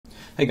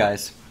Hey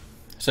guys,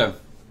 so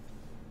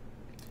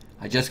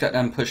I just got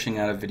done pushing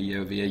out a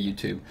video via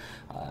YouTube.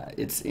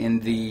 It's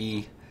in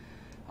the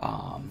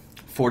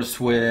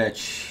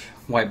FortiSwitch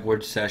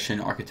whiteboard session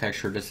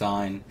architecture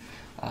design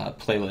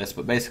playlist,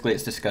 but basically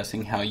it's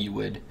discussing how you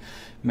would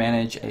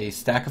manage a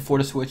stack of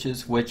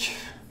FortiSwitches, which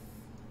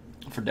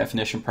for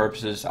definition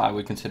purposes I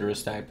would consider a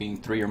stack being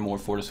 3 or more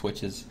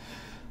FortiSwitches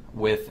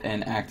with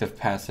an active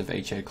passive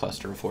HA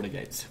cluster of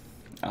FortiGates.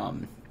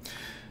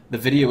 The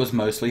video was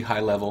mostly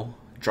high level,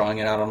 drawing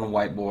it out on a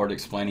whiteboard,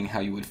 explaining how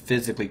you would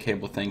physically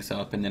cable things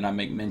up, and then I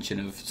make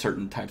mention of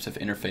certain types of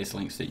interface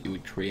links that you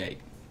would create.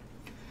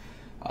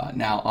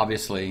 Now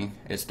obviously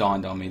it's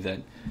dawned on me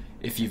that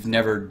if you've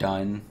never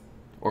done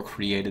or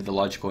created the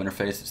logical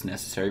interface that's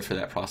necessary for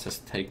that process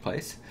to take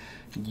place,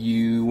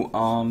 you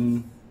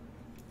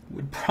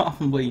would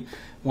probably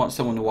want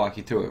someone to walk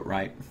you through it,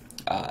 right?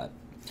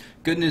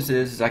 Good news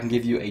is I can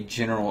give you a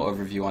general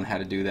overview on how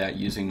to do that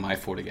using my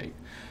FortiGate.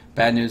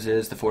 Bad news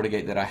is the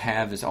FortiGate that I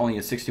have is only a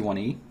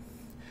 61E,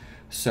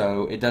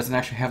 so it doesn't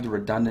actually have the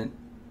redundant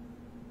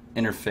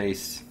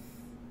interface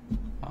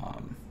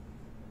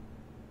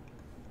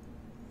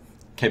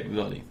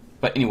capability.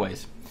 But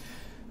anyways,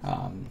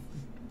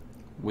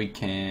 we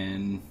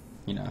can,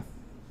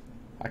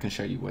 I can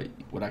show you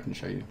what I can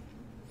show you.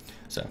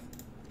 So,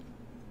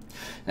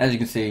 as you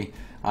can see,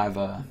 I've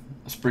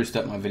spruced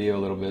up my video a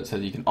little bit so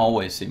that you can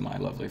always see my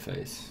lovely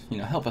face.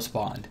 Help us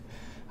bond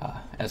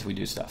as we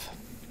do stuff.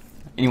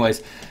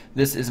 Anyways,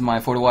 this is my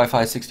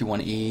FortiWi-Fi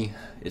 61E.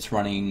 It's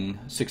running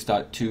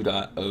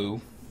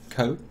 6.2.0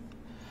 code.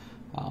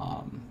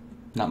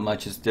 Not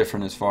much is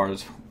different as far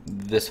as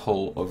this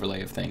whole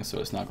overlay of things, so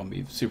it's not going to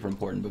be super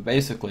important. But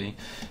basically,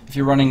 if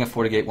you're running a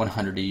FortiGate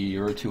 100E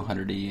or a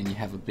 200E and you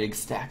have a big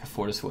stack of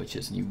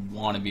FortiSwitches and you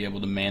want to be able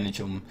to manage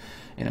them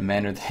in a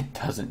manner that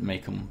doesn't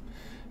make them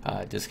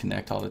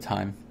disconnect all the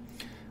time,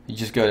 you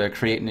just go to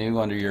Create New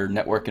under your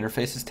Network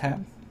Interfaces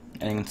tab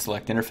and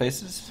select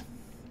Interfaces.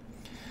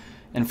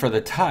 And for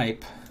the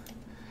type,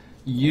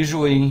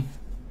 usually,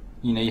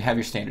 you have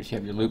your standards. You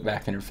have your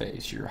loopback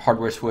interface, your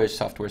hardware switch,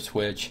 software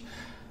switch.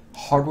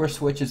 Hardware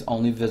switch is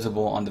only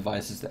visible on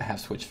devices that have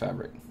switch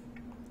fabric.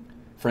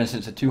 For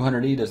instance, a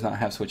 200E does not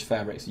have switch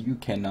fabric, so you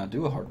cannot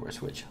do a hardware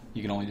switch.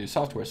 You can only do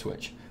software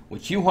switch,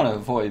 which you want to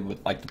avoid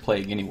with like the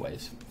plague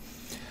anyways.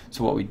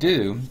 So what we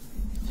do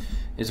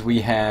is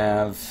we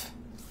have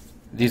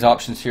these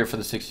options here for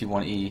the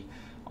 61E.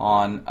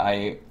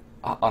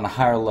 On a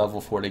higher level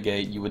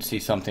FortiGate, you would see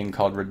something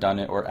called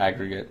redundant or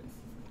aggregate,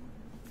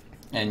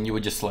 and you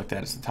would just select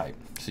that as the type.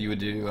 So you would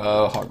do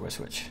hardware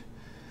switch,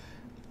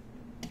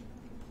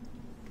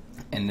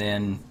 and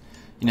then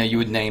you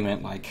would name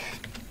it like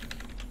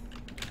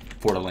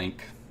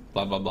FortiLink,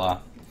 blah blah blah,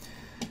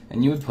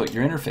 and you would put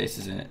your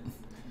interfaces in it.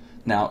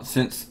 Now,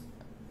 since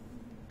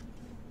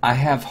I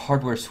have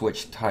hardware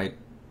switch type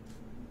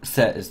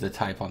set as the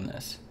type on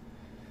this,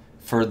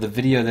 for the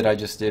video that I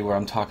just did where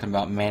I'm talking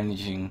about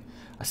managing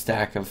a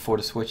stack of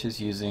FortiSwitches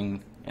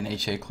using an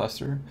HA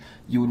cluster,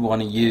 you would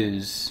want to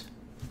use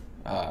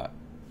a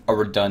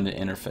redundant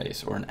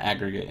interface or an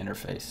aggregate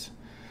interface.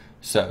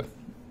 So,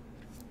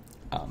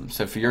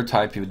 so for your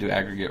type, you would do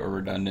aggregate or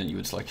redundant. You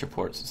would select your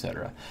ports,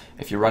 etc.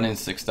 If you're running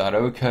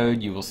 6.0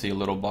 code, you will see a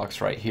little box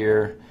right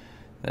here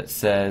that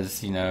says,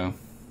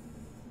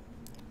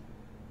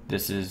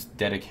 this is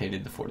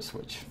dedicated to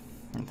FortiSwitch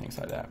and things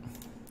like that.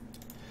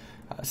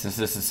 Since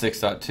this is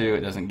 6.2,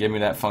 it doesn't give me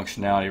that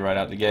functionality right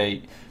out the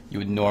gate. You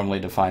would normally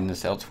define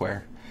this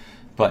elsewhere.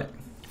 But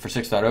for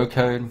 6.0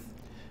 code,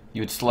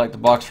 you would select the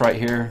box right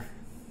here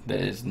that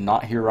is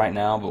not here right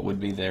now but would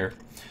be there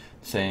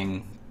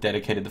saying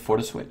dedicated to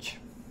FortiSwitch.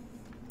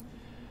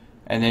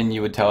 And then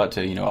you would tell it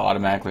to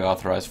automatically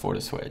authorize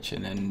FortiSwitch.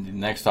 And then the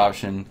next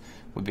option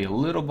would be a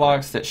little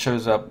box that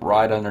shows up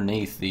right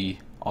underneath the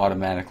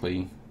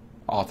automatically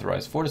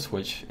authorized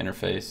FortiSwitch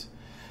interface,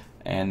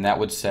 and that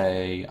would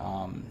say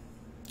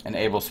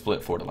enable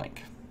split FortiLink,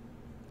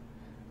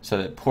 so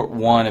that port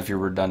 1 of your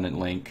redundant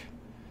link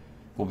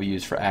will be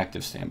used for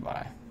active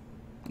standby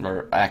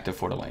or active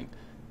FortiLink.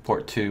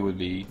 Port 2 would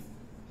be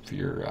for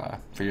your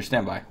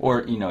standby,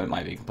 or it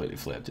might be completely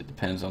flipped. It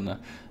depends on the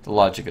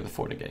logic of the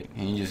FortiGate,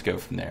 and you just go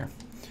from there.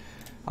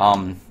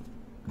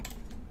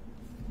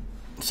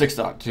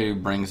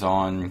 6.2 brings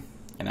on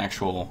an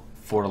actual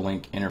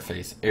FortiLink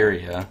interface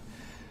area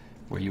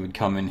where you would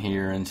come in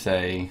here and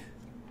say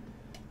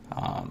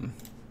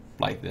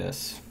like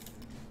this.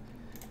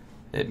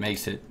 It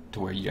makes it to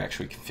where you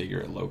actually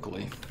configure it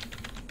locally,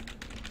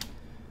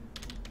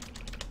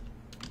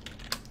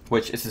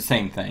 which is the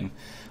same thing.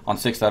 On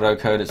 6.0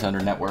 code, it's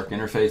under network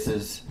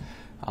interfaces.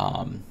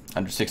 Under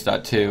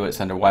 6.2, it's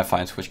under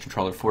Wi-Fi and switch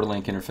controller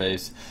FortiLink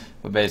interface.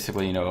 But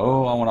basically, I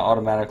want to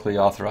automatically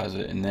authorize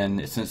it, and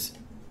then since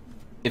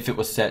if it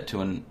was set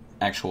to an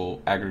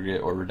actual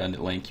aggregate or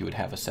redundant link, you would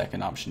have a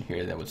second option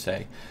here that would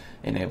say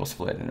enable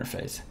split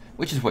interface,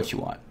 which is what you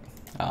want.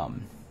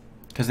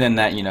 Because then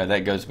that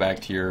that goes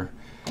back to your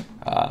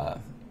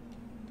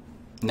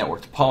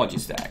network topology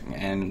stack.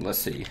 And let's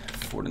see,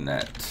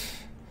 Fortinet,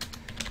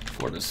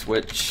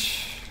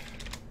 FortiSwitch,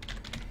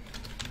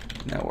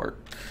 network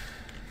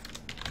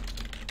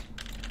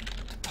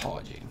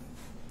topology.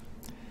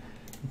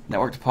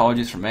 Network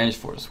topologies for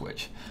managed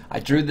FortiSwitch. I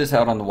drew this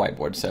out on the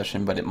whiteboard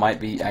session, but it might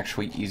be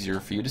actually easier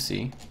for you to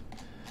see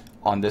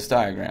on this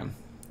diagram.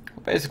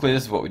 Basically,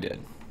 this is what we did.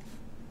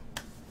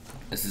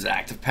 This is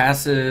active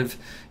passive.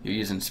 You're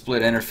using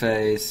split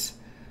interface.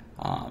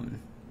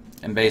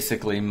 And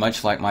basically,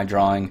 much like my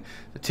drawing,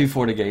 the two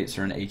FortiGates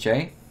are in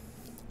HA.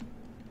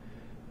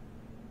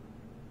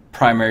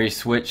 Primary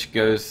switch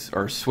goes,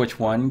 or switch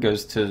 1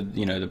 goes to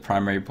the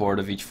primary port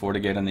of each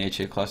FortiGate on the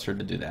HA cluster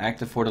to do the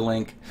active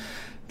FortiLink.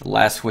 The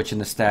last switch in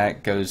the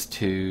stack goes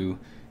to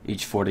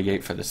each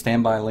FortiGate for the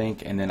standby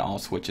link, and then all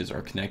switches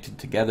are connected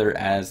together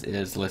as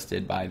is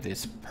listed by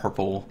this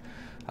purple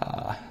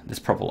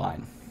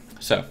line.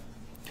 So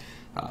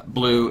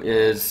blue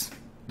is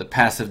the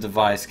passive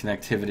device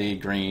connectivity,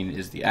 green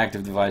is the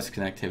active device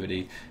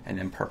connectivity, and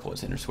then purple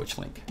is inter-switch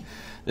link.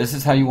 This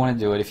is how you want to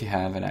do it if you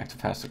have an active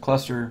passive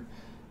cluster.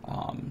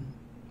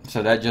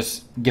 So that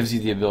just gives you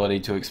the ability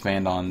to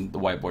expand on the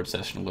whiteboard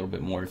session a little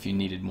bit more if you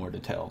needed more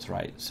details,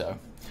 right? So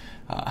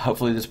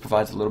hopefully this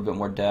provides a little bit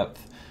more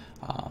depth.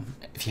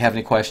 If you have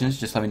any questions,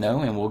 just let me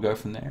know and we'll go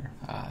from there.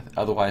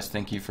 Otherwise,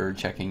 thank you for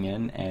checking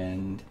in,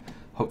 and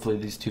hopefully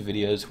these two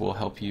videos will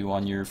help you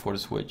on your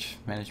FortiSwitch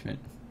management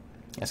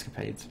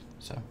escapades.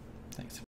 So, thanks.